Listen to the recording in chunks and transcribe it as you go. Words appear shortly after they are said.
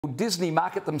Disney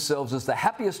market themselves as the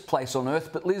happiest place on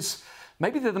earth, but Liz,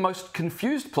 maybe they're the most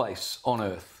confused place on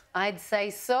earth. I'd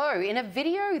say so. In a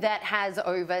video that has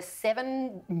over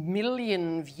 7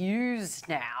 million views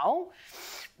now,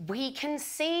 we can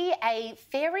see a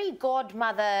fairy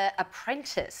godmother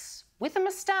apprentice with a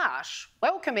moustache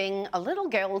welcoming a little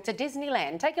girl to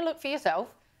Disneyland. Take a look for yourself.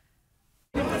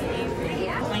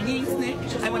 My name's Nick.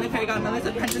 I'm one of Fairy Godmother's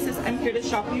apprentices. I'm here to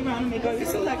shop you around and make all your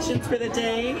selections for the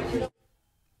day.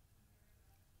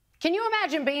 Can you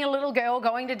imagine being a little girl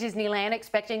going to Disneyland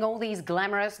expecting all these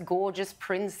glamorous, gorgeous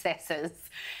princesses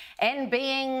and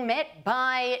being met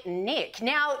by Nick?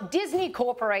 Now, Disney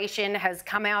Corporation has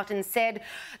come out and said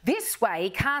this way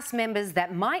cast members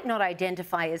that might not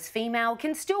identify as female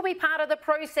can still be part of the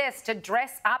process to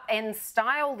dress up and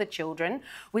style the children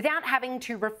without having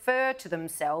to refer to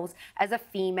themselves as a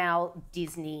female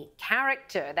Disney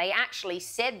character. They actually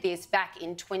said this back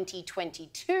in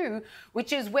 2022,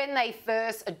 which is when they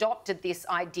first adopted this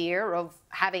idea of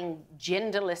having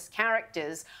genderless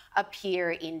characters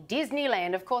appear in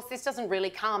Disneyland. Of course, this doesn't really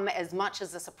come as much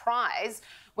as a surprise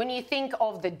when you think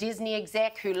of the Disney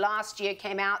exec who last year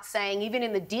came out saying even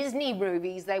in the Disney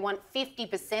movies they want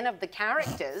 50% of the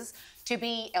characters to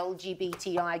be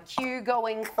LGBTIQ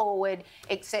going forward,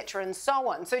 etc. and so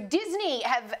on. So Disney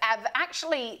have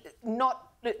actually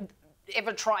not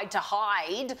ever tried to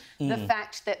hide the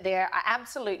fact that they're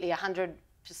absolutely 100%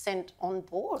 on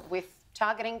board with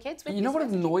targeting kids with You know what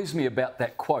annoys me about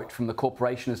that quote from the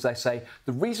corporation is they say,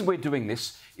 the reason we're doing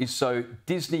this is so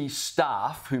Disney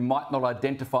staff who might not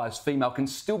identify as female can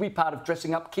still be part of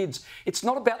dressing up kids. It's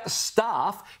not about the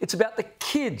staff, it's about the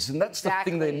kids, and that's the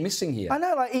thing they're missing here. I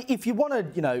know, like, if you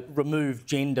want to, remove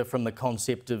gender from the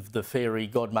concept of the fairy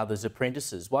godmother's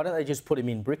apprentices, why don't they just put him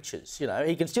in breeches?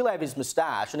 He can still have his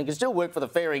moustache and he can still work for the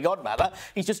fairy godmother.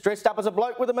 He's just dressed up as a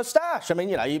bloke with a moustache. I mean,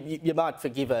 you might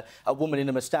forgive a woman in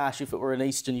a moustache if it were an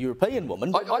Eastern European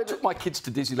woman. I took my kids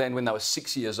to Disneyland when they were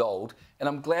 6 years old, and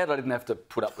I'm glad I didn't have to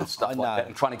put up with stuff like that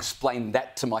and try and explain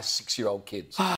that to my 6-year-old kids.